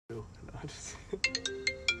No, just...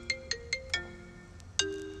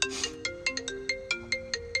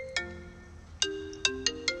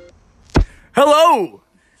 Hello!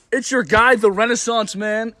 It's your guy, the Renaissance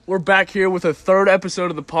Man. We're back here with a third episode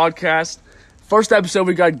of the podcast. First episode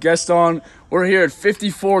we got guests on. We're here at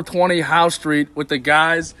 5420 House Street with the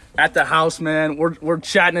guys at the house, man. We're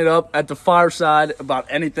chatting it up at the fireside about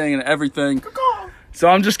anything and everything. So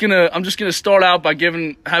I'm just gonna start out by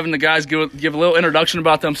having the guys give a little introduction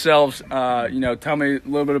about themselves. Tell me a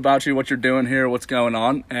little bit about you, what you're doing here, what's going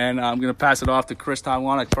on, and I'm gonna pass it off to Chris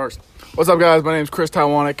Tywanick first. What's up, guys? My name's Chris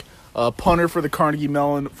Tywanick, punter for the Carnegie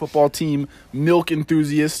Mellon football team, milk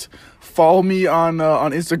enthusiast. Follow me on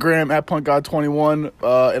Instagram at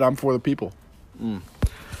puntgod21, and I'm for the people.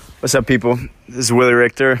 What's up, people? This is Willie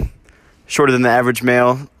Richter, shorter than the average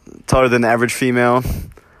male, taller than the average female.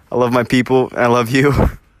 I love my people, and I love you.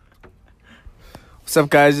 What's up,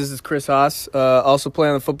 guys? This is Chris Haas. Also play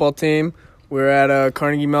on the football team. We're at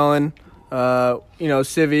Carnegie Mellon.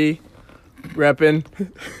 Civvy, repping.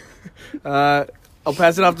 I'll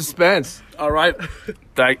pass it off to Spence. All right.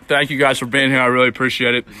 Thank you guys for being here. I really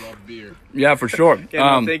appreciate it. We love beer. Yeah, for sure.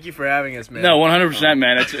 Thank you for having us, man. No, 100%,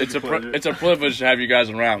 man. It's a privilege to have you guys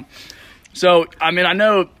around. So, I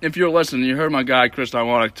know if you're listening, you heard my guy, Chris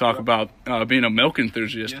Tywanick, talk about being a milk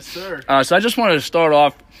enthusiast. Yes, sir. So I just wanted to start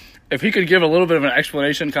off, if he could give a little bit of an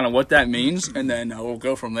explanation, kind of what that means, and then we'll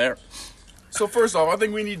go from there. So first off, I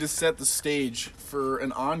think we need to set the stage for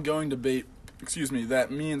an ongoing debate, that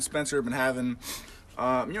me and Spencer have been having,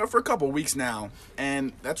 for a couple weeks now.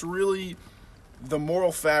 And that's really the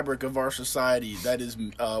moral fabric of our society, that is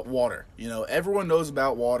water. Everyone knows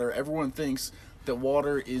about water. Everyone thinks that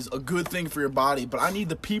water is a good thing for your body, but I need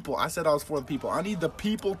the people. I said I was for the people. I need the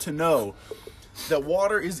people to know that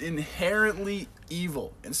water is inherently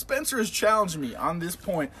evil. And Spencer has challenged me on this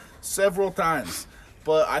point several times.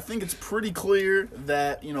 But I think it's pretty clear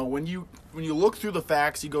that, when you look through the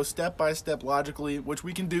facts, you go step by step logically, which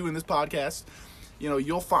we can do in this podcast.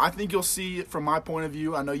 I think you'll see it from my point of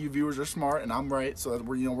view. I know you viewers are smart, and I'm right, so that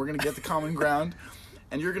we're going to get the common ground.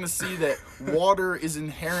 And you're going to see that water is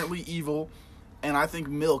inherently evil. And I think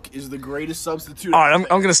milk is the greatest substitute. All right, I'm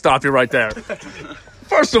going to stop you right there.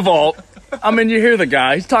 First of all, you hear the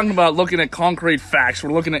guy. He's talking about looking at concrete facts.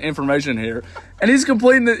 We're looking at information here. And he's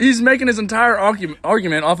making his entire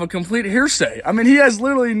argument off of complete hearsay. He has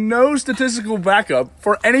literally no statistical backup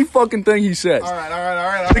for any fucking thing he says. All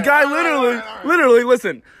right. The guy literally,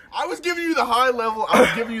 listen. I was giving you the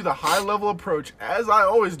high level approach, as I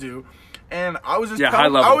always do. And I was just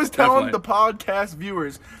telling the podcast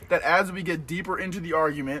viewers that as we get deeper into the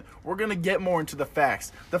argument, we're going to get more into the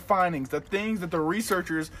facts, the findings, the things that the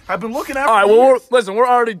researchers have been looking at. All right, well, we're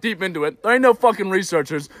already deep into it. There ain't no fucking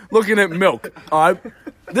researchers looking at milk. All right?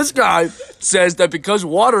 This guy says that because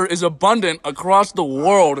water is abundant across the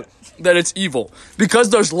world, that it's evil. Because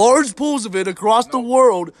there's large pools of it across the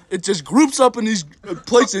world, it just groups up in these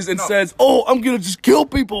places and says, "Oh, I'm going to just kill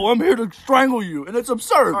people. I'm here to strangle you." And it's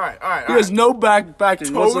absurd. All right. He has no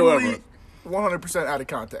backing whatsoever. 100% out of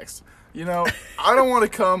context. I don't want to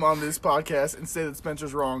come on this podcast and say that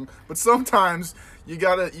Spencer's wrong, but sometimes you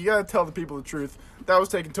gotta tell the people the truth. That was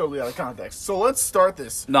taken totally out of context. So let's start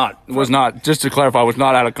this. Just to clarify, was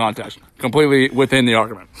not out of context. Completely within the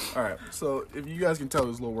argument. All right, so if you guys can tell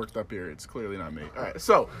who's a little worked up here, it's clearly not me. All right,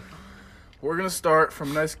 so we're going to start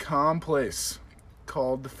from a nice calm place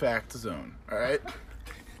called the fact zone, all right?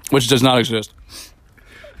 Which does not exist.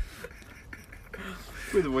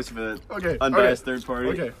 We're the voice of an Okay, unbiased third party.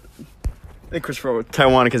 Okay. I think Christopher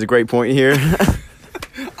Tywanick has a great point here.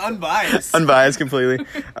 Unbiased completely.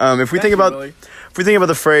 If we think about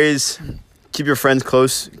the phrase, keep your friends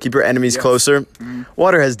close, keep your enemies closer,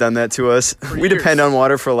 water has done that to us. We depend on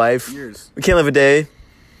water for life. Years. We can't live a day.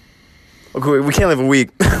 Okay, we can't live a week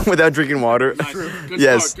without drinking water. Nice. Good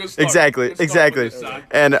Yes, start. exactly.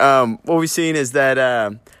 And what we've seen is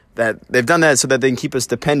that they've done that so that they can keep us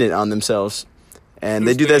dependent on themselves. And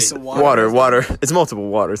they do this water. It's multiple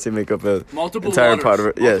waters to make up a entire pot of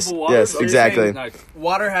it. Yes, exactly.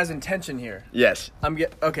 Water has intention here. Yes.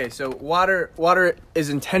 Okay, so water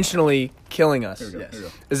is intentionally killing us. Here we go.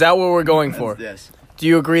 Is that what we're going for? Yes. Do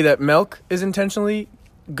you agree that milk is intentionally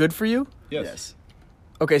good for you? Yes.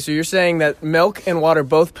 Okay, so you're saying that milk and water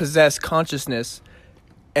both possess consciousness,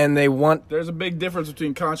 and they want... There's a big difference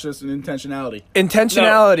between consciousness and intentionality.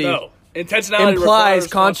 Intentionality No. Intentionality implies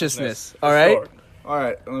consciousness. All right? Sure. All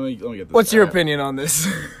right, let me get this. What's your opinion on this?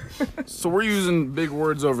 So we're using big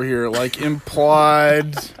words over here, like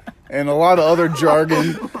implied and a lot of other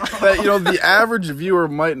jargon that the average viewer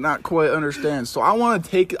might not quite understand. So I want to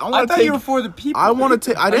take. I thought you were for the people. I want to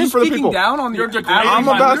take. I didn't for the people. Down on You're the. I'm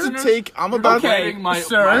about to take. I'm about okay, to.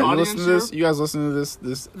 sir. You listen to this. You guys listen to this.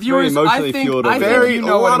 This Viewers, emotionally fueled over there. very a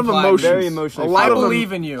lot of emotions. Very emotionally. A lot I of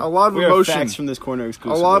believe in you. A lot of We are emotion. facts from this corner A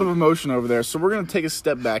exclusively. lot of emotion over there. So we're gonna take a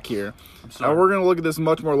step back here. And we're gonna look at this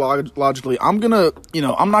much more logically. I'm gonna,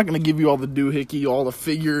 I'm not gonna give you all the doohickey, all the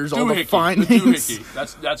figures, all the findings,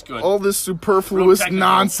 That's good. all this superfluous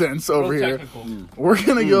nonsense over here. We're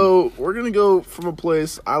gonna go. We're gonna go from a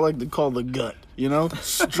place I like to call the gut.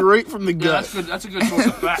 Straight from the gut. That's a good source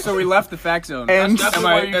of facts. So we left the fact zone. And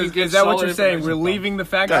Is that what you're saying? We're leaving the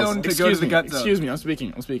fact zone to go to the gut zone. Excuse me. I'm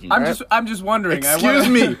speaking. I'm just wondering.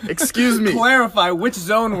 Excuse me. Clarify which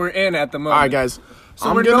zone we're in at the moment. All right, guys.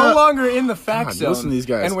 So we're no longer in the fact zone. Listen to these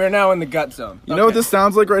guys. And we're now in the gut zone. You know what this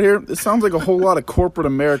sounds like right here? This sounds like a whole lot of corporate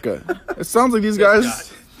America. It sounds like these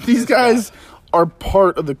guys are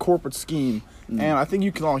part of the corporate scheme. And I think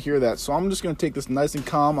you can all hear that. So I'm just going to take this nice and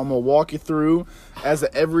calm. I'm going to walk you through as an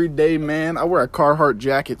everyday man. I wear a Carhartt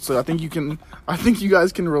jacket, so I think you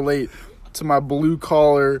guys can relate to my blue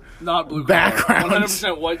collar background.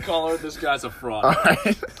 100% white collar. This guy's a fraud. All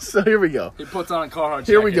right. So here we go. He puts on a Carhartt jacket.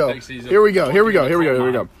 Here we go.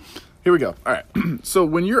 All right. So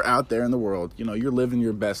when you're out there in the world, you're living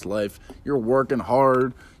your best life. You're working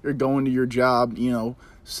hard. You're going to your job,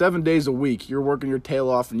 7 days a week. You're working your tail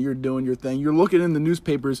off and you're doing your thing. You're looking in the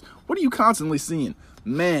newspapers. What are you constantly seeing?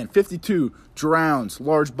 Man, 52 drowns,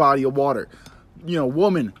 large body of water.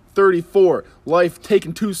 Woman, 34, life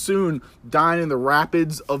taken too soon, dying in the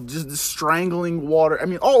rapids of just the strangling water. I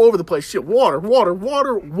mean, all over the place. Shit, water.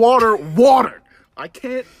 I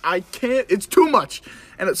can't. It's too much.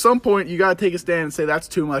 And at some point, you got to take a stand and say that's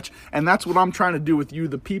too much. And that's what I'm trying to do with you,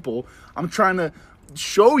 the people. I'm trying to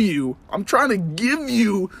show you. I'm trying to give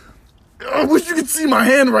you. I wish you could see my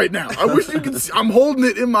hand right now. I wish you could see. I'm holding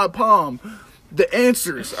it in my palm. The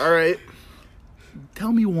answers, all right?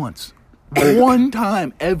 Tell me once. One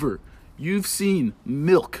time ever you've seen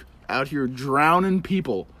milk out here drowning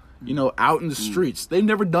people, out in the streets. They've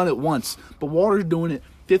never done it once, but water's doing it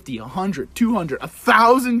 50, 100, 200,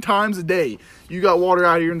 1,000 times a day. You got water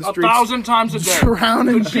out here in the streets. 1,000 times a day.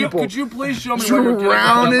 Drowning people. Could you please show me where you're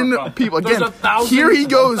drowning people. Again, here he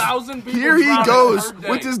goes. Here he goes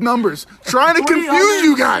with his numbers. Trying to confuse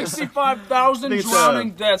you guys. 65,000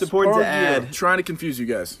 drowning deaths per year. Trying to confuse you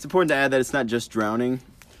guys. It's important to add that it's not just drowning.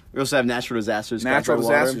 We also have natural disasters.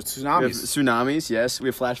 Tsunamis, yes. We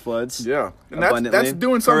have flash floods. Yeah. And that's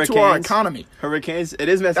doing something to our economy. Hurricanes. It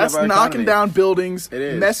is messing up our economy. That's knocking down buildings,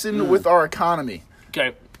 messing with our economy.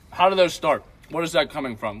 Okay, how do those start? What is that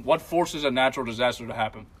coming from? What forces a natural disaster to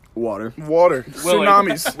happen? Water.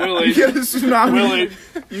 Tsunamis. Willie. You get a tsunami.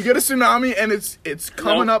 You get a tsunami, and it's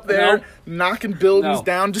coming up there, knocking buildings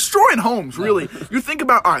down, destroying homes, really. You think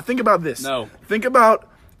about this. No. Think about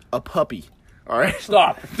a puppy. All right.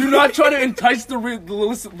 Stop. Do not try to entice the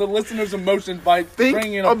listener's emotions by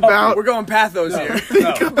bringing in a puppy. We're going pathos here.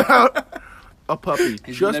 Think about a puppy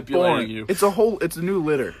just born. You. It's a new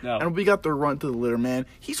litter. No. And we got to run to the litter, man.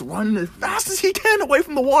 He's running as fast as he can away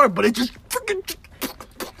from the water, but it just freaking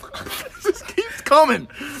just keeps coming.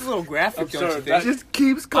 It's a little graphic, don't you It think? just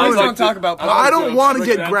keeps coming. I don't talk about puppy I don't jokes. want to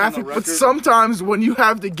get graphic, but sometimes when you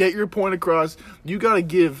have to get your point across, you got to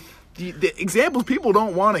give the examples people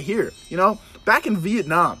don't want to hear. Back in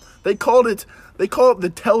Vietnam, they called it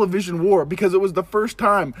the television war because it was the first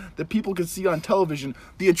time that people could see on television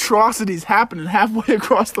the atrocities happening halfway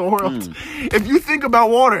across the world. If you think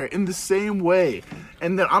about water in the same way,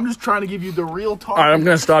 and then I'm just trying to give you the real talk. All right, I'm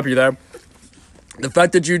going to stop you there. The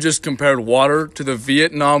fact that you just compared water to the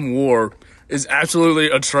Vietnam War is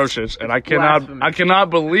absolutely atrocious, and I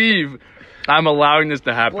cannot believe I'm allowing this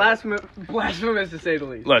to happen. Blasphemous to say the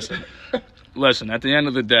least. Listen, at the end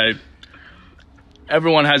of the day,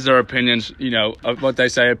 everyone has their opinions, of what they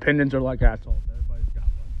say. Opinions are like assholes. Everybody's got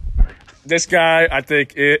one. This guy, I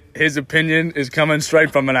think his opinion is coming straight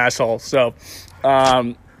from an asshole. So,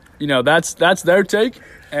 that's their take.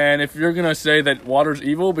 And if you're going to say that water's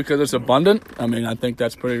evil because it's abundant, I think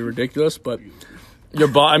that's pretty ridiculous. But your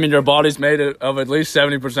body's made of at least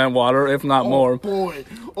 70% water, if not more. Boy.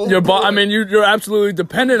 You're absolutely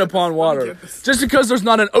dependent upon water. Just because there's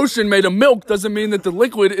not an ocean made of milk doesn't mean that the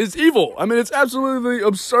liquid is evil. It's absolutely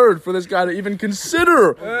absurd for this guy to even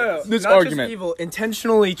consider this argument. Not just evil,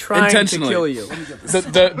 intentionally trying to kill you.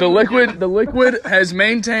 The liquid has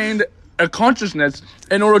maintained a consciousness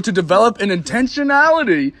in order to develop an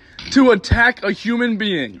intentionality to attack a human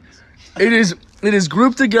being. It is It is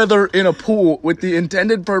grouped together in a pool with the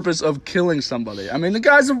intended purpose of killing somebody. I mean,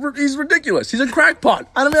 the he's ridiculous. He's a crackpot.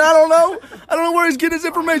 I mean, I don't know where he's getting his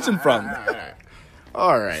information from.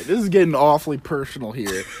 All right, this is getting awfully personal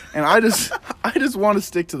here, and I just want to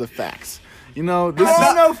stick to the facts. You know, this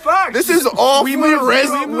is no facts. This is awfully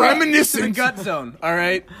reminiscent. The gut zone. All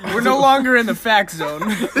right, we're no longer in the fact zone.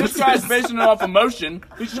 This guy's basing it off emotion.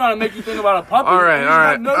 He's trying to make you think about a puppy. All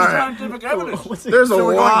right. No scientific evidence. There's a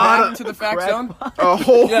lot to the fact zone. a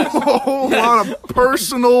whole lot of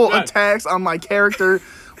personal attacks on my character,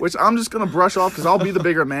 which I'm just gonna brush off because I'll be the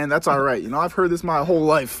bigger man. That's all right. You know, I've heard this my whole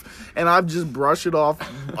life, and I've just brushed it off.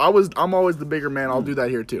 I'm always the bigger man. I'll do that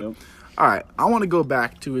here too. All right, I want to go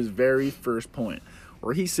back to his very first point,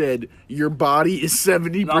 where he said your body is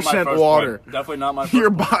 70% water. Point. Definitely not my first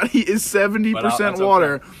Your point. body is 70%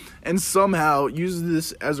 water, okay. And somehow uses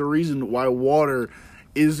this as a reason why water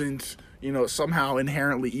isn't, somehow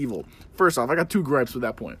inherently evil. First off, I got 2 gripes with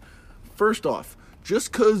that point. First off,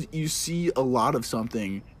 just because you see a lot of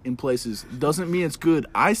something in places doesn't mean it's good.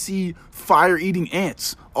 I see fire-eating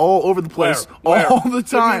ants all over the place all the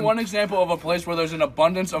time. Give me one example of a place where there's an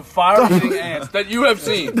abundance of fire-eating ants that you have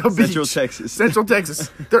seen. The beach. Central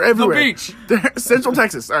Texas. They're everywhere. The beach. Central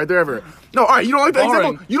Texas. All right, they're everywhere. No, all right, you don't like that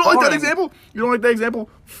example? You don't like that example? You don't like that example?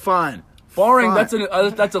 Fine. Barring that's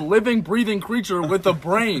a living, breathing creature with a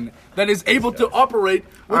brain that is able to operate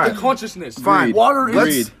with the consciousness. Fine. Water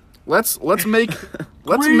is... Let's make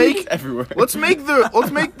everywhere. Let's make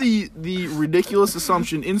the ridiculous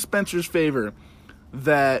assumption in Spencer's favor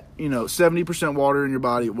that 70% water in your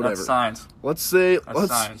body, whatever. That's science. Let's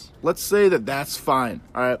say that's fine.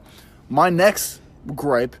 All right. My next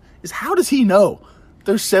gripe is, how does he know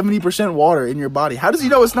there's 70% water in your body? How does he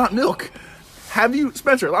know it's not milk? Have you,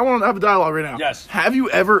 Spencer? I want to have a dialogue right now. Yes. Have you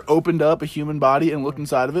ever opened up a human body and looked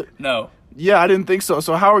inside of it? No. Yeah, I didn't think so.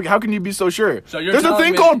 So how can you be so sure? So you're There's a telling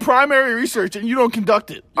thing me- called primary research, and you don't conduct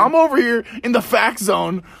it. I'm over here in the fact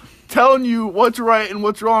zone telling you what's right and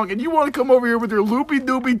what's wrong, and you want to come over here with your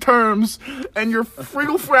loopy-doopy terms and your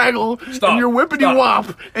friggle-fraggle and your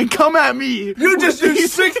whippity-wop and come at me. You just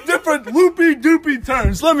used 6 different loopy-doopy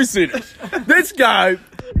terms. Let me see this. This guy...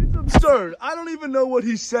 It's absurd. I don't even know what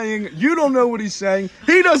he's saying. You don't know what he's saying.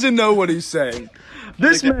 He doesn't know what he's saying.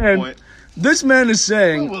 This man is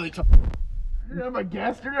saying... You're gonna have a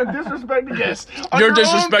guest? You're gonna disrespect the guest. You're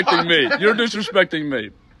disrespecting me. You're disrespecting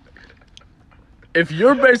me. If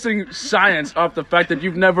you're basing science off the fact that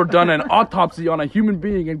you've never done an autopsy on a human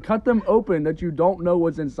being and cut them open that you don't know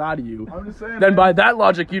what's inside of you, I'm just saying, then man. by that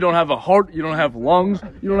logic you don't have a heart, you don't have lungs,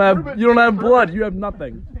 you don't have blood, you have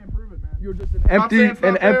nothing. You're just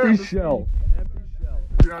an empty shell.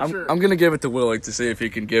 I'm gonna give it to Willie to see if he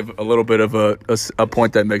can give a little bit of a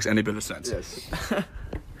point that makes any bit of sense. Yes.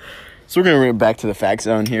 So we're gonna bring it back to the fact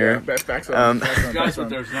zone here. Fact zone. Guys with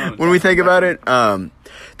their zones. When we think about it,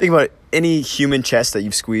 any human chest that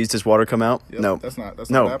you've squeezed, does water come out? Yep, No. That's not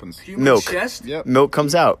what happens. Milk. Chest? Yep. Milk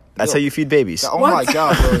comes out. That's how you feed babies. Oh my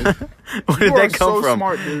God, Willie. Where did You are that come so from?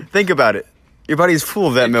 smart, dude. Think about it. Your body is full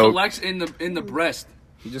of that It milk. collects in the breast.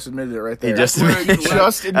 He just admitted it right there. He just That's where admitted it it.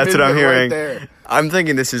 collects. That's what I'm admitted it right hearing. there. I'm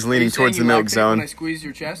thinking this is leaning towards the milk When zone. I squeeze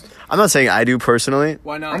your chest? I'm not saying I do personally.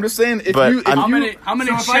 Why not? I'm just saying, if But you, I'm- How many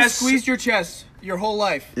So if I chests? squeezed your chest your whole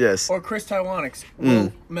life, Yes. or Chris Tywanick's,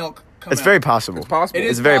 will milk come It's out? very possible. It's possible. It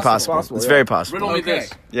It's is very possible. possible. It's yeah. very possible. Riddle me Okay.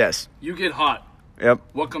 this. Yes. You get hot. Yep.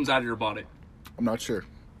 What comes out of your body? I'm not sure.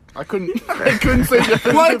 I couldn't say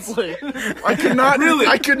definitively. I could not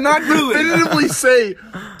definitively say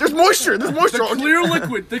there's moisture. There's moisture. The clear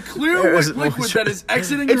liquid that is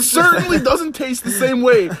exiting your It certainly doesn't taste the same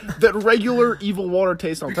way that regular evil water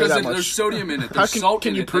tastes. I'll tell you because that much. there's sodium in it. How There's salt can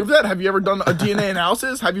in you it. prove that? Have you ever done a DNA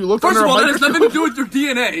analysis? Have you looked First under of all, a that has microscope? nothing to do with your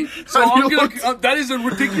DNA. So Have you I'm gonna. looked- That is a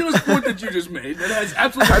ridiculous point that you just made. That has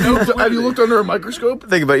absolutely no. Have you validity. looked under a microscope?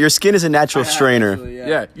 Think about it. Your skin is a natural strainer. Actually,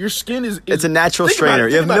 Yeah, your skin is. It's a natural Think about strainer.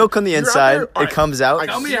 it, You have think about milk it. on the You're out inside. there- all It right. comes out.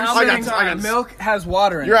 Tell me I how got many this, I got times. this. Milk has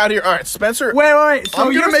water in You're it. out here. All right, Spencer. Wait. So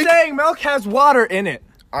I'm you're gonna make- saying milk has water in it?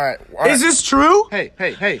 All right. Is this true? Hey.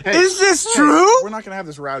 Is this true? We're not gonna have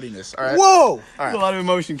this rowdiness. All right. Whoa! There's a lot of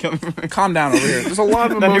emotion coming from it. Calm down over here. There's a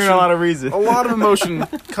lot of Not emotion. hearing a lot of reason. A lot of emotion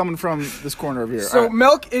coming from this corner over here. So All right.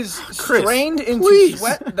 milk is strained into please,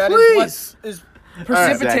 sweat. That please. is what is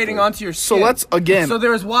precipitating Exactly. onto your So skin. let's again. So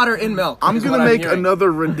there is water in milk. I'm is gonna what make hearing.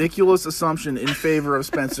 another ridiculous assumption in favor of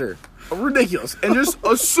Spencer. Ridiculous, and just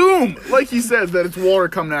assume, like he says, that it's water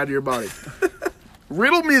coming out of your body.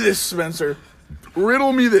 Riddle me this, Spencer.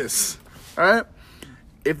 Riddle me this. All right.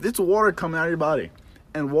 If it's water coming out of your body,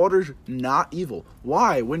 and water's not evil.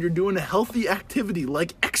 Why? When you're doing a healthy activity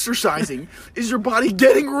like exercising, is your body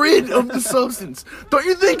getting rid of the substance? Don't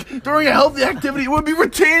you think during a healthy activity it would be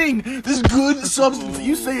retaining this good substance that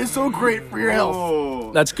you say is so great for your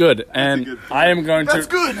health? That's good, and I am going to. That's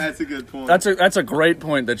good. That's a good point. That's a great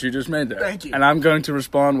point that you just made there. Thank you. And I'm going to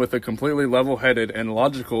respond with a completely level-headed and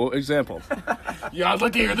logical example. Yeah, I'd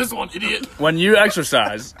like to hear this one, idiot. When you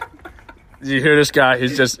exercise, you hear this guy?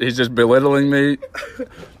 He's just belittling me.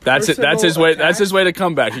 That's it. That's his way. That's his way to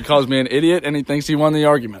come back. He calls me an idiot, and he thinks he won the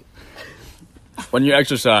argument. When you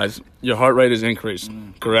exercise, your heart rate is increased.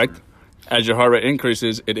 Correct. As your heart rate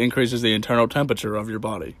increases, it increases the internal temperature of your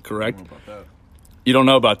body. Correct. I don't know about that. You don't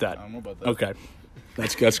know about that. I don't know about that. Okay,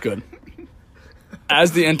 that's good.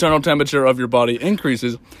 As the internal temperature of your body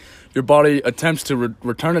increases, your body attempts to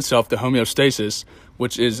return itself to homeostasis,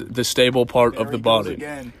 which is the stable part of the body.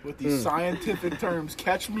 Again, with these scientific terms,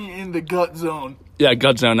 catch me in the gut zone. Yeah,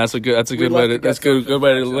 gut zone. That's a good way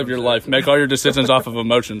to live your life. Make all your decisions off of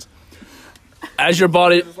emotions. As your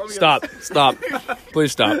body stop.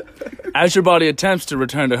 Please stop. As your body attempts to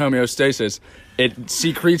return to homeostasis, it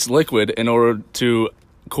secretes liquid in order to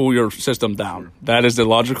cool your system down. That is the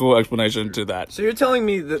logical explanation to that. So you're telling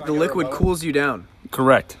me that the liquid cools you down?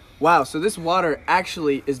 Correct. Wow, so this water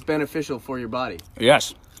actually is beneficial for your body.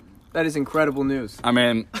 Yes. That is incredible news. I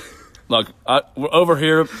mean, look, we're over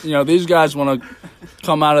here. You know, these guys want to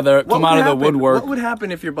come out of the woodwork. What would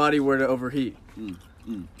happen if your body were to overheat?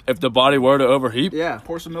 If the body were to overheat? Yeah.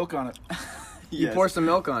 Pour some milk on it. You pour some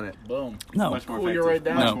milk on it. Boom. No. Much more Cool effective. you right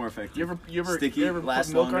down. No. Much more effective. You ever Sticky, put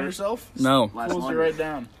lasts milk longer. on yourself? No. Lasts Cools you longer. right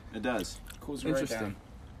down. It does. Cools you right down.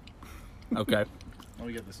 Okay. Let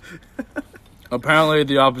me get this. Apparently,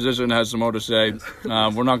 the opposition has some more to say.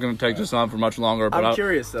 We're not going to take this on for much longer. But I'm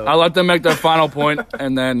curious, though. I'll let them make their final point,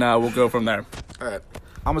 and then we'll go from there. All right.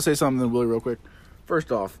 I'm going to say something to Willie real quick. First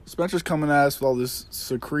off, Spencer's coming at us with all this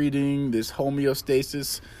secreting, this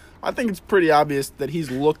homeostasis. I think it's pretty obvious that he's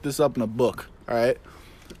looked this up in a book, all right?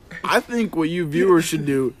 I think what you viewers should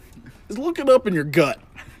do is look it up in your gut,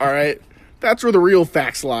 all right? That's where the real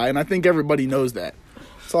facts lie, and I think everybody knows that.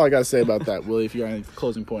 That's all I got to say about that, Willie, if you got any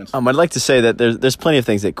closing points. I'd like to say that there's plenty of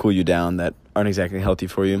things that cool you down that aren't exactly healthy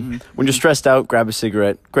for you. When you're stressed out, grab a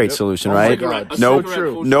cigarette. Great solution, right? God. Nope. So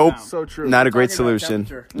true. Nope. So true. Not a great Talking about solution.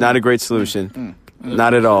 temperature. Not a great solution.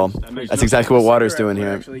 Not at all. That's exactly what water's doing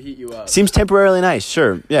Cigarette would here. actually heat you up. Seems temporarily nice.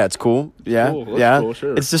 Sure. Yeah, it's cool. Yeah. Cool. That's Yeah. cool,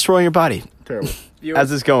 sure. It's destroying your body. Terrible. Viewers, How's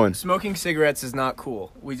this going? smoking cigarettes is not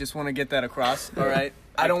cool. We just want to get that across, all right?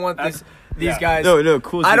 I don't want these guys... No,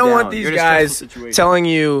 cool. I don't want these guys telling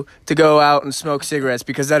you to go out and smoke cigarettes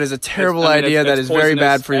because that is a terrible idea that is very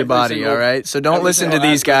bad for your body, all right? So don't listen to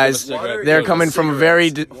these guys. They're coming from a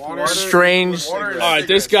very strange... All right,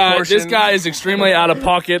 this guy is extremely out of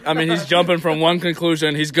pocket. I mean, he's jumping from one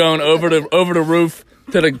conclusion. He's going over the roof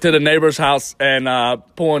to the neighbor's house and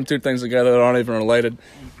pulling two things together that aren't even related.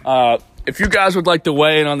 If you guys would like to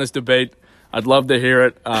weigh in on this debate, I'd love to hear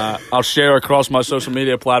it. I'll share across my social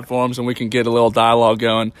media platforms, and we can get a little dialogue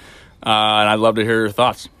going. And I'd love to hear your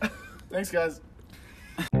thoughts. Thanks, guys.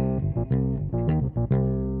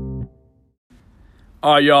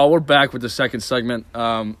 All right, y'all, we're back with the second segment.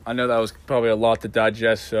 I know that was probably a lot to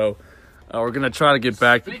digest, so we're going to try to get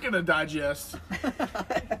back. Speaking of digest,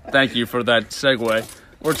 Thank you for that segue.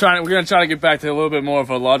 We're going to try to get back to a little bit more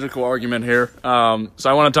of a logical argument here. So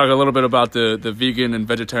I want to talk a little bit about the vegan and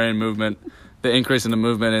vegetarian movement, the increase in the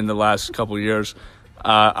movement in the last couple of years.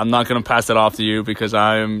 I'm not going to pass that off to you because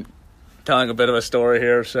I'm telling a bit of a story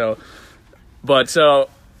here. So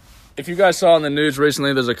if you guys saw in the news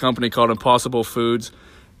recently, there's a company called Impossible Foods,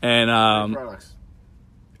 and products.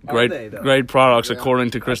 great products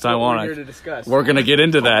according to Chris Tywanick. We're going to get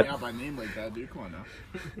into that. Out by name like that, dude. Come on now.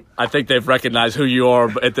 I think they've recognized who you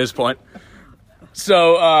are at this point.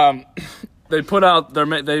 So they put out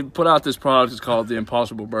this product. It's called the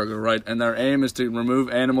Impossible Burger, right? And their aim is to remove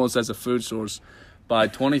animals as a food source by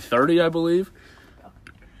 2030, I believe.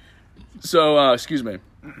 So excuse me.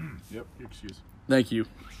 Yep, excuse. Thank you.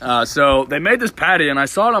 So they made this patty, and I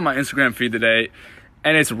saw it on my Instagram feed today,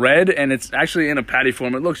 and it's red, and it's actually in a patty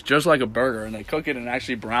form. It looks just like a burger, and they cook it and it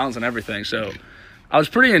actually browns and everything. So I was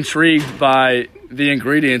pretty intrigued by the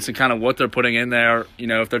ingredients and kind of what they're putting in there. You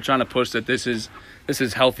know, if they're trying to push that this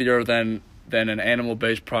is healthier than an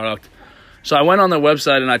animal-based product. So I went on their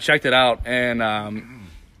website and I checked it out, and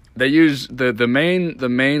they use the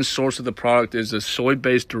main source of the product is a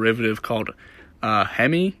soy-based derivative called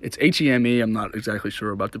heme. It's Heme. I'm not exactly sure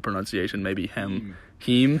about the pronunciation. Maybe heme.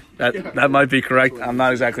 That might be correct. I'm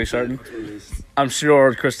not exactly certain. I'm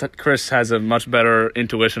sure Chris has a much better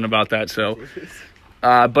intuition about that. So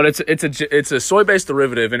But it's a soy-based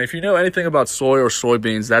derivative, and if you know anything about soy or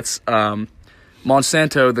soybeans, that's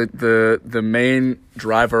Monsanto, the main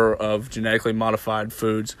driver of genetically modified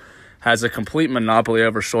foods, has a complete monopoly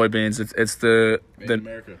over soybeans. It's the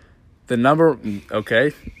America. The number.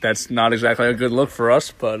 Okay, that's not exactly a good look for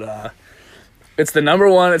us, but it's the number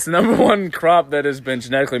one. It's the number one crop that has been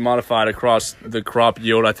genetically modified across the crop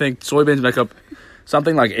yield. I think soybeans make up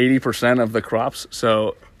something like 80% of the crops.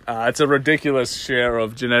 So it's a ridiculous share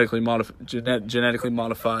of genetically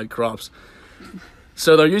modified crops.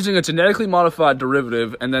 So they're using a genetically modified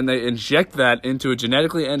derivative, and then they inject that into a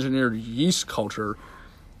genetically engineered yeast culture,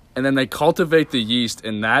 and then they cultivate the yeast,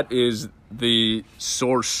 and that is the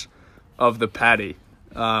source of the patty.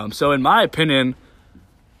 So in my opinion,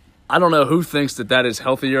 I don't know who thinks that is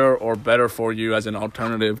healthier or better for you as an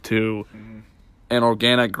alternative to an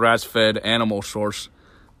organic grass-fed animal source.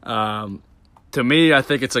 To me, I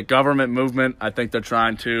think it's a government movement. I think they're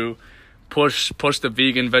trying to push the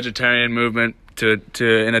vegan vegetarian movement to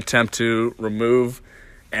an attempt to remove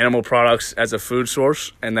animal products as a food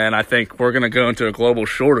source. And then I think we're going to go into a global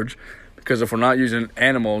shortage because if we're not using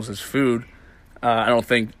animals as food, I don't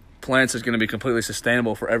think plants is going to be completely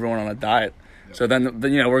sustainable for everyone on a diet. So then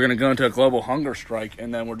we're going to go into a global hunger strike,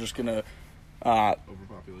 and then we're just going to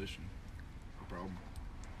overpopulation. Problem.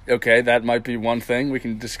 Okay, that might be one thing. We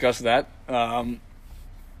can discuss that.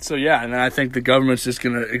 So yeah, and then I think the government's just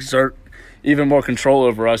going to exert even more control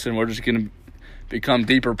over us, and we're just going to become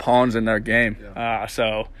deeper pawns in their game. Yeah.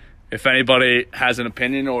 So if anybody has an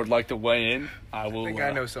opinion or would like to weigh in, I will. I think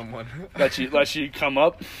I know someone. let you come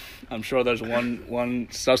up. I'm sure there's one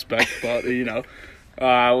suspect, but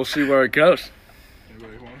we'll see where it goes.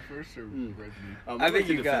 Anybody want first or I think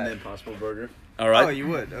you got Impossible Burger. All right. Oh, you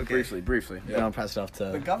would. Okay. Briefly. Yeah. And I'll pass it off to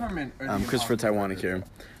The government. Or the Christopher Tywanick here.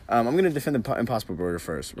 I'm going to defend the Impossible Burger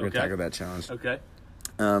first. We're going to tackle that challenge. Okay.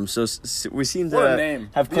 So we seem What to a name.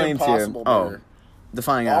 have The claims here. Impossible Burger.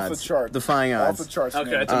 Defying Off odds. the chart. Defying odds. Off the charts.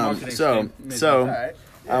 Okay, man. it's a marketing scheme. Alright.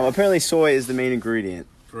 Apparently soy is the main ingredient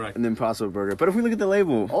Correct. in the Impossible Burger. But if we look at the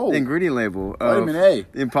label, the ingredient label of Vitamin A.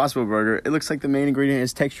 the Impossible Burger, it looks like the main ingredient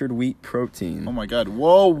is textured wheat protein. Oh my God!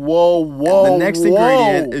 Whoa! And the next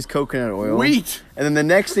ingredient is coconut oil. Wheat. And then the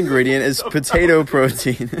next ingredient is potato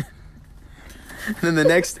protein. And then the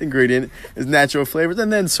next ingredient is natural flavors,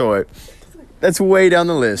 and then soy. That's way down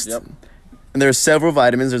the list. Yep. And there are several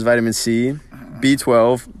vitamins. There's vitamin C,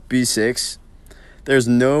 B12, B6. There's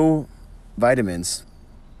no vitamins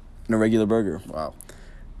in a regular burger. Wow.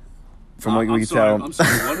 From what we can tell. I'm sorry,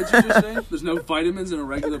 what did you just say? There's no vitamins in a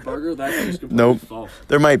regular burger? That's just completely Nope. false.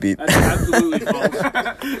 There might be. That's absolutely false.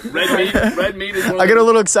 Red meat is one of I got a the-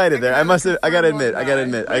 little excited there. I got to admit. I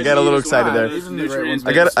got a little excited there.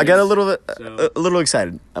 I got a little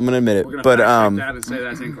excited. I'm gonna admit We're it. gonna But fact check that and say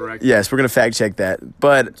that's incorrect. yes, we're gonna fact check that.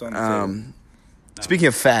 But on the table. speaking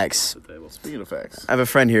of facts, Speaking of facts. I have a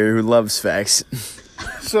friend here who loves facts.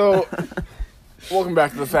 So, welcome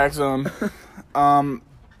back to the Fact Zone.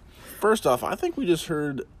 First off, I think we just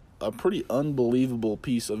heard a pretty unbelievable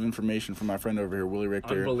piece of information from my friend over here, Willie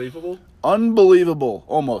Richter. Unbelievable? Unbelievable,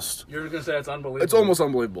 almost. You're going to say it's unbelievable? It's almost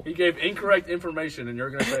unbelievable. He gave incorrect information, and you're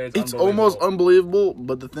going to say it's It's unbelievable. almost unbelievable,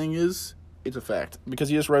 but the thing is, it's a fact because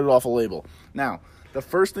he just read it off a label. Now, the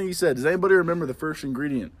first thing he said, does anybody remember the first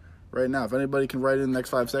ingredient? Right now, if anybody can write it in the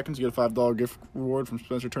next 5 seconds, you get a $5 gift reward from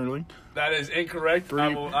Spencer Turnerling. That is incorrect.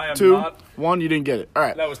 I am 2, not. 1, you didn't get it. All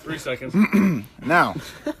right. That was 3 seconds. Now,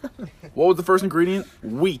 what was the first ingredient?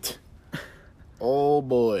 Wheat. Oh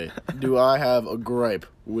boy, do I have a gripe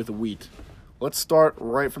with wheat. Let's start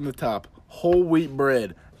right from the top. Whole wheat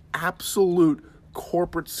bread. Absolute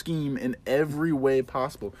corporate scheme in every way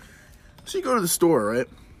possible. So you go to the store, right?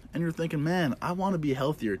 And you're thinking, man, I want to be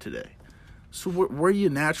healthier today. So where do you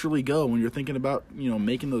naturally go when you're thinking about,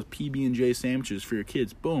 making those PB&J sandwiches for your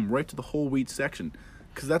kids? Boom, right to the whole wheat section.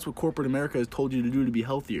 Because that's what corporate America has told you to do to be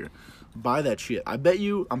healthier. Buy that shit. I bet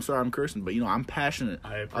you, I'm sorry I'm cursing, but I'm passionate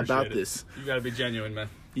about this. You got to be genuine, man.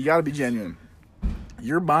 You got to be genuine.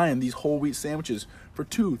 You're buying these whole wheat sandwiches for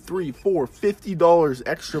 $2, $3, $4, $50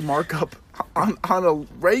 extra markup on a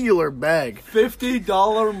regular bag.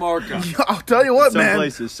 $50 markup. I'll tell you what, Some man.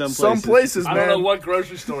 places, I man. don't know what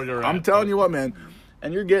grocery store you're at. I'm telling you what, man.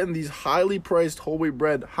 And you're getting these highly priced whole wheat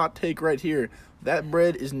bread. Hot take right here. That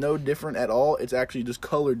bread is no different at all. It's actually just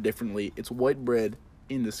colored differently. It's white bread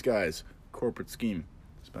in disguise. Corporate scheme.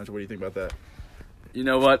 Spencer, what do you think about that? You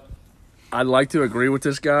know what? I'd like to agree with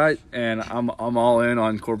this guy, and I'm all in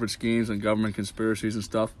on corporate schemes and government conspiracies and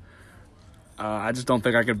stuff. I just don't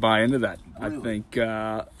think I could buy into that. Really? I think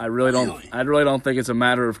I really don't think it's a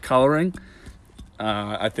matter of coloring.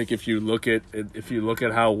 I think if you look at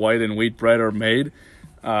how white and wheat bread are made,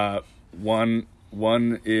 one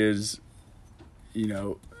is,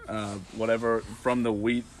 whatever from the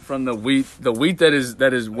wheat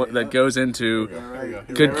that goes into.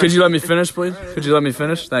 Could you let me finish, please? Could you let me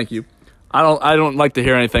finish? Thank you. I don't like to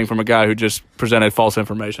hear anything from a guy who just presented false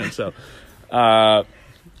information. So, the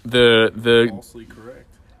Falsely correct.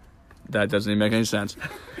 That doesn't even make any sense.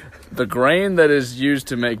 The grain that is used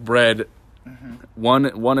to make bread,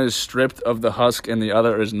 one is stripped of the husk and the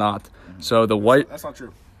other is not. So the white. That's not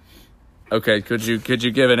true. Okay, could you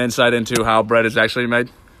give an insight into how bread is actually made?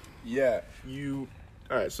 Yeah,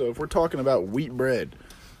 all right, so if we're talking about wheat bread,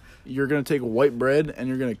 you're going to take white bread and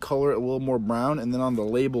you're going to color it a little more brown, and then on the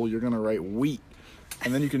label you're going to write wheat,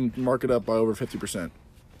 and then you can mark it up by over 50%.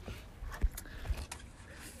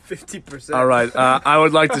 50%. All right, I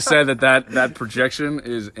would like to say that projection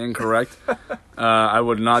is incorrect. I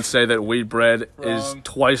would not say that wheat bread is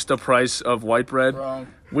twice the price of white bread. Wrong.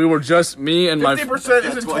 We were just me and 50%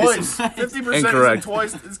 isn't twice. 50% Incorrect. isn't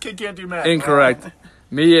twice. This kid can't do math. Incorrect.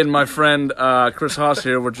 Me and my friend Chris Haas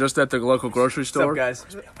here were just at the local grocery store.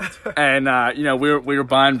 What's up, guys? And we were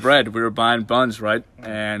buying bread. We were buying buns, right?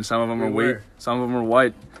 And some of them were wheat, some of them were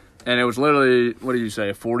white. And it was literally, what do you say,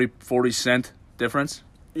 a 40 cent difference?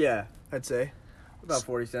 Yeah, I'd say about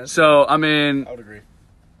 40 cents. So, I mean, I would agree.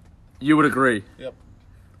 You would agree. Yep.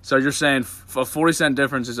 So you're saying a 40 cent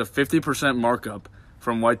difference is a 50% markup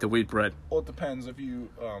from white to wheat bread. Well, it depends if you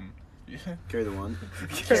Carry the one.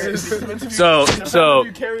 So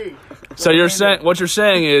you're saying what you're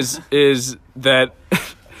saying is that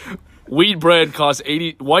white bread costs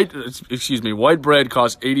 80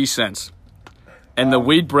 cents. And the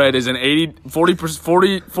wheat bread is an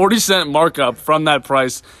 40 cent markup from that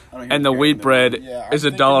price, and the wheat bread is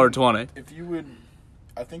 $1.20. If you would,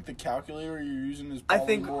 I think the calculator you're using is. I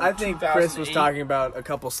think Chris was talking about a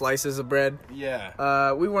couple slices of bread.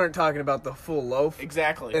 Yeah. We weren't talking about the full loaf.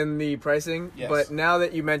 Exactly. In the pricing, Yes. But now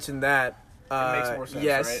that you mentioned that, it makes more sense,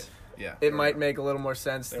 yes, right? Yeah. it might make a little more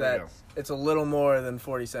sense that it's a little more than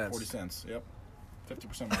 40 cents. 40 cents. Yep.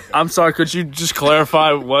 50% markup. I'm sorry. Could you just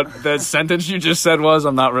clarify what the sentence you just said was?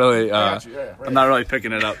 I'm not really. Right. I'm not really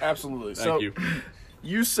picking it up. Absolutely. Thank you.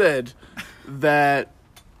 You said that.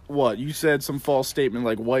 What? You said some false statement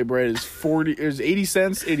like white bread is 80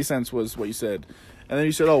 cents. 80 cents was what you said, and then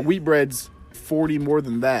you said, "Oh, wheat bread's 40 more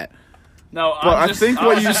than that." No, but I think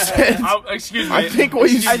what you said. Excuse me. I think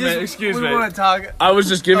what you said. Excuse me. We want to talk. I was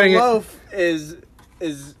just giving a loaf is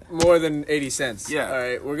more than 80 cents. Yeah. All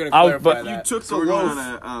right, we're gonna clarify that. You took the we're loaf. going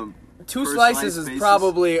on a Two slices is basis?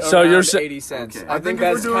 probably around So you're 80 cents. Okay. I think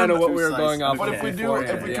that's kind of what we were going off. But of if we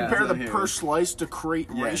compare the per slice to crate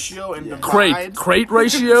ratio and divide crate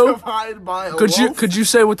ratio, divide by a could you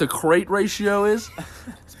say what the crate ratio is?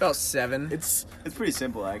 It's about 7. It's pretty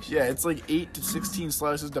simple, actually. Yeah, it's like 8 to 16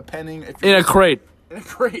 slices depending. If In a crate. In a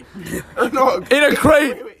crate. No, in a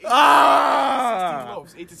crate. Wait.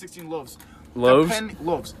 8 to 16 loaves. Loaves?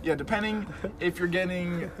 Loaves. Yeah, depending if you're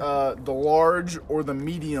getting the large or the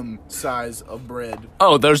medium size of bread.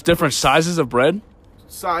 Oh, there's different sizes of bread?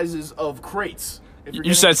 Sizes of crates.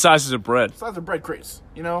 You said sizes of bread. Sizes of bread crates,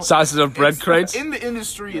 you know? Sizes of bread crates? In the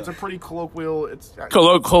industry, it's a pretty colloquial...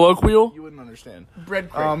 Colloquial? You wouldn't understand. Bread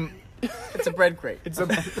crate. It's a bread crate.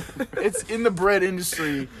 It's in the bread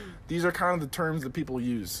industry. These are kind of the terms that people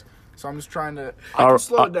use. So I'm just trying to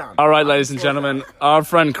slow it down. All right, ladies and gentlemen, our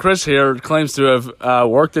friend Chris here claims to have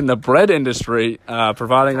worked in the bread industry,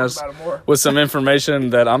 providing us with some information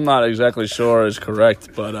that I'm not exactly sure is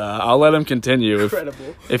correct, but I'll let him continue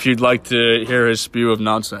if you'd like to hear his spew of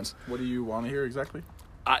nonsense. What do you want to hear exactly?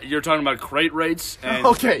 You're talking about crate rates, and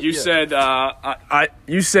okay, said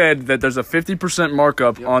you said that there's a 50%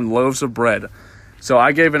 markup on loaves of bread. So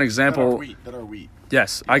I gave an example. That are wheat.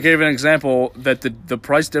 Yes, I gave an example that the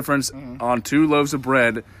price difference on 2 loaves of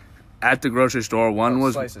bread at the grocery store, one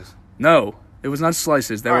was slices. No, it was not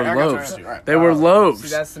slices. They were loaves. Right. They were loaves. See,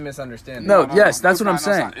 that's the misunderstanding. No, that's what I'm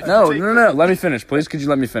saying. No. Let me finish, please. Could you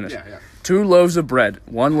let me finish? Yeah. 2 loaves of bread.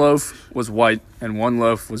 One loaf was white and one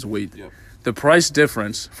loaf was wheat. Yep. The price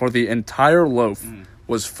difference for the entire loaf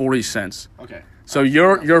was 40 cents. Okay. So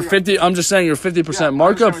your 50. I'm just saying your 50%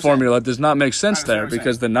 markup formula does not make sense there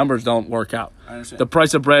because the numbers don't work out. I understand. The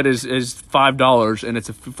price of bread is $5 and it's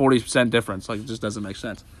a 40% difference. Like, it just doesn't make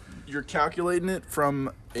sense. You're calculating it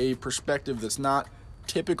from a perspective that's not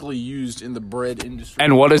typically used in the bread industry.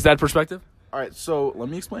 And what is that perspective? All right, so let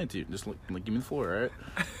me explain it to you. Just give me the floor, all right?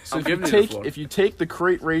 So I'm giving you the floor. If you take the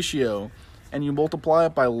crate ratio and you multiply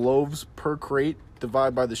it by loaves per crate,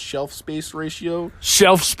 divide by the shelf space ratio.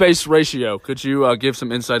 Shelf space ratio. Could you give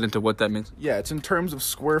some insight into what that means? Yeah, it's in terms of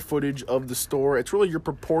square footage of the store. It's really your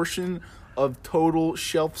proportion of total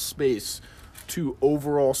shelf space to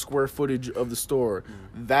overall square footage of the store.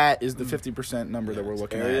 That is the 50% number that we're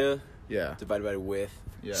looking area, at. Yeah. Divided by width.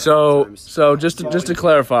 Yeah. So just to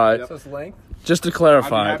clarify, So it's length just to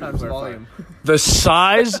clarify, times volume. the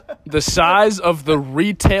size of the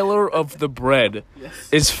retailer of the bread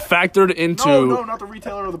is factored into No, not the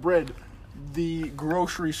retailer of the bread. The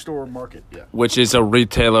grocery store market. Yeah. which is a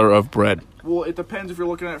retailer of bread. Well, it depends if you're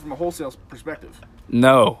looking at it from a wholesale perspective.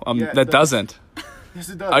 No, Yeah, it that does. doesn't. Yes,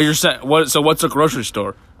 it does. Oh, you're saying what? So what's a grocery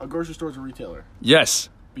store? A grocery store is a retailer. Yes.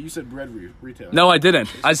 But you said bread retailer. No, I didn't.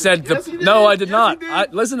 I said Yes, you did. no, I did Yes, not. you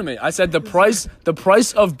did. Listen to me. I said the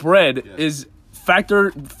price of bread is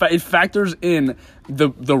it factors in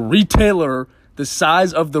the retailer, the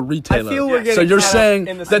size of the retailer. I feel we're getting so you're caught up saying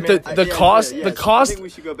in the that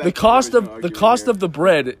the cost of the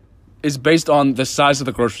bread is based on the size of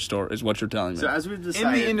the grocery store, is what you're telling me. So as we've In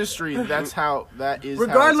decided, the industry, that's how that is.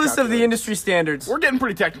 Regardless how of the it's industry standards, we're getting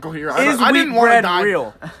pretty technical here. is I wheat didn't want to bread dive.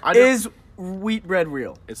 real? I don't- Is wheat bread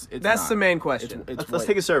real? It's That's not. the main question. let's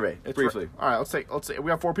take a survey briefly. All right, let's say we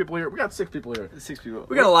got 4 people here. We got 6 people here. 6 people.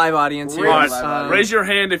 We got a live audience here. All right, raise your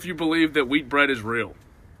hand if you believe that wheat bread is real.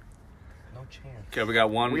 No chance. Okay, we got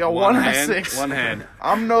one. We got one out of hand. 6. One hand.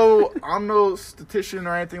 I'm no statistician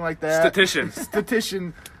or anything like that.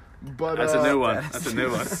 Statistician. But That's a new one. That's a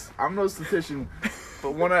new one. I'm no statistician,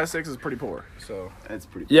 but 1 out of 6 is pretty poor. So That's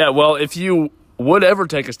pretty. Yeah, well, if you would ever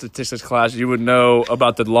take a statistics class, you would know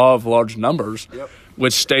about the law of large numbers,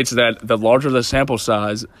 which states that the larger the sample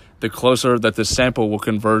size, the closer that the sample will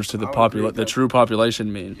converge to the true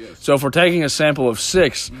population mean. Yes. So if we're taking a sample of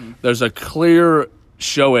 6, there's a clear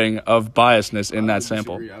showing of biasness in that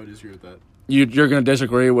sample. I would disagree with that. You're going to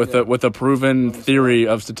disagree with a proven theory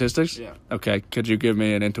of statistics? Yeah. Okay, could you give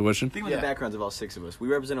me an intuition? Think about the backgrounds of all 6 of us. We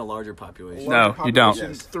represent a larger population. No, you don't.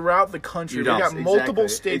 Populations throughout the country. You We don't. got multiple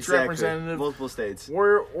states Exactly. represented. Multiple states.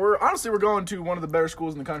 We're honestly going to one of the better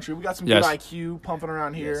schools in the country. We got some Yes. good IQ pumping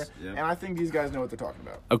around here, Yes. Yeah. and I think these guys know what they're talking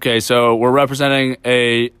about. Okay, so we're representing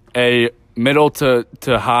a middle to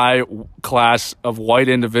high class of white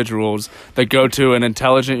individuals that go to an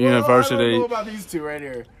intelligent Well, I university. don't know about these 2 right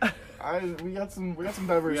here. We got some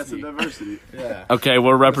diversity. Yeah. Okay,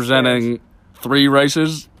 we're representing 3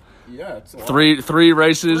 races. Yeah. It's a lot. Three 3 out of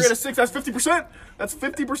races. 6. That's 50%. That's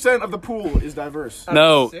 50% of the pool is diverse.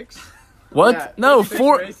 No. 6? What? Yeah, No, 56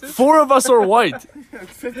 four races? 4 of us are white.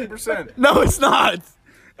 50%. No, it's not.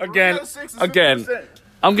 Again, 3 out of 6 is again. 50%.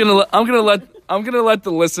 I'm gonna let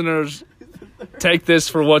the listeners take this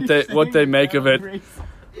for what they make of it.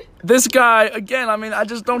 This guy, again, I mean, I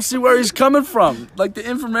just don't see where he's coming from. Like, the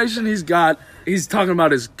information he's got, he's talking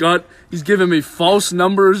about his gut. He's giving me false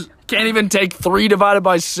numbers. Can't even take 3 divided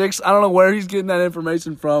by 6. I don't know where he's getting that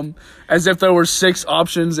information from. As if there were 6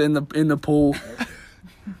 options in the pool.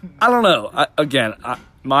 I don't know.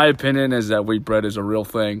 My opinion is that wheat bread is a real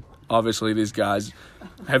thing. Obviously, these guys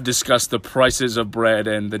have discussed the prices of bread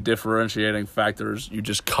and the differentiating factors. You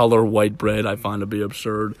just color white bread, I find to be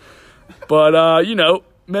absurd. But,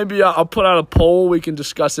 maybe I'll put out a poll. We can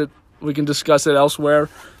discuss it. We can discuss it elsewhere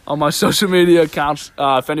on my social media accounts.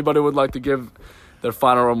 If anybody would like to give their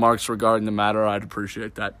final remarks regarding the matter, I'd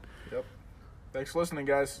appreciate that. Yep. Thanks for listening,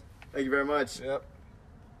 guys. Thank you very much. Yep.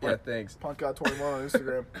 Yeah, thanks. PunkGod21 on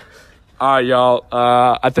Instagram. All right, y'all.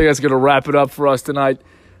 I think that's going to wrap it up for us tonight.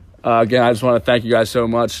 Again, I just want to thank you guys so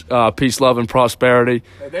much. Peace, love, and prosperity.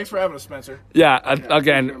 Hey, thanks for having us, Spencer. Yeah,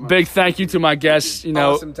 again, big thank you to my guests.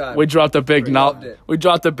 Awesome time. We dropped a big Loved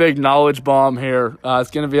it. knowledge bomb here.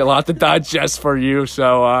 It's going to be a lot to digest for you.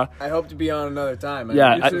 So I hope to be on another time.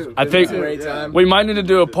 yeah, I It's think a great time. we might need to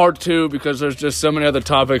do a part 2 because there's just so many other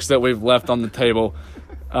topics that we've left on the table.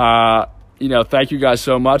 Thank you guys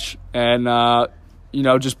so much, and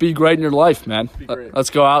just be great in your life, man. great.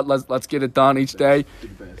 Let's go out. Let's get it done each day.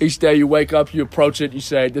 Each day you wake up, you approach it, you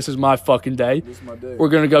say, "This is my fucking day. This is my day. We're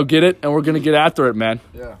gonna go get it, and we're gonna get after it, man."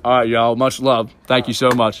 Yeah. All right, y'all. Much love. Thank you so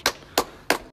much.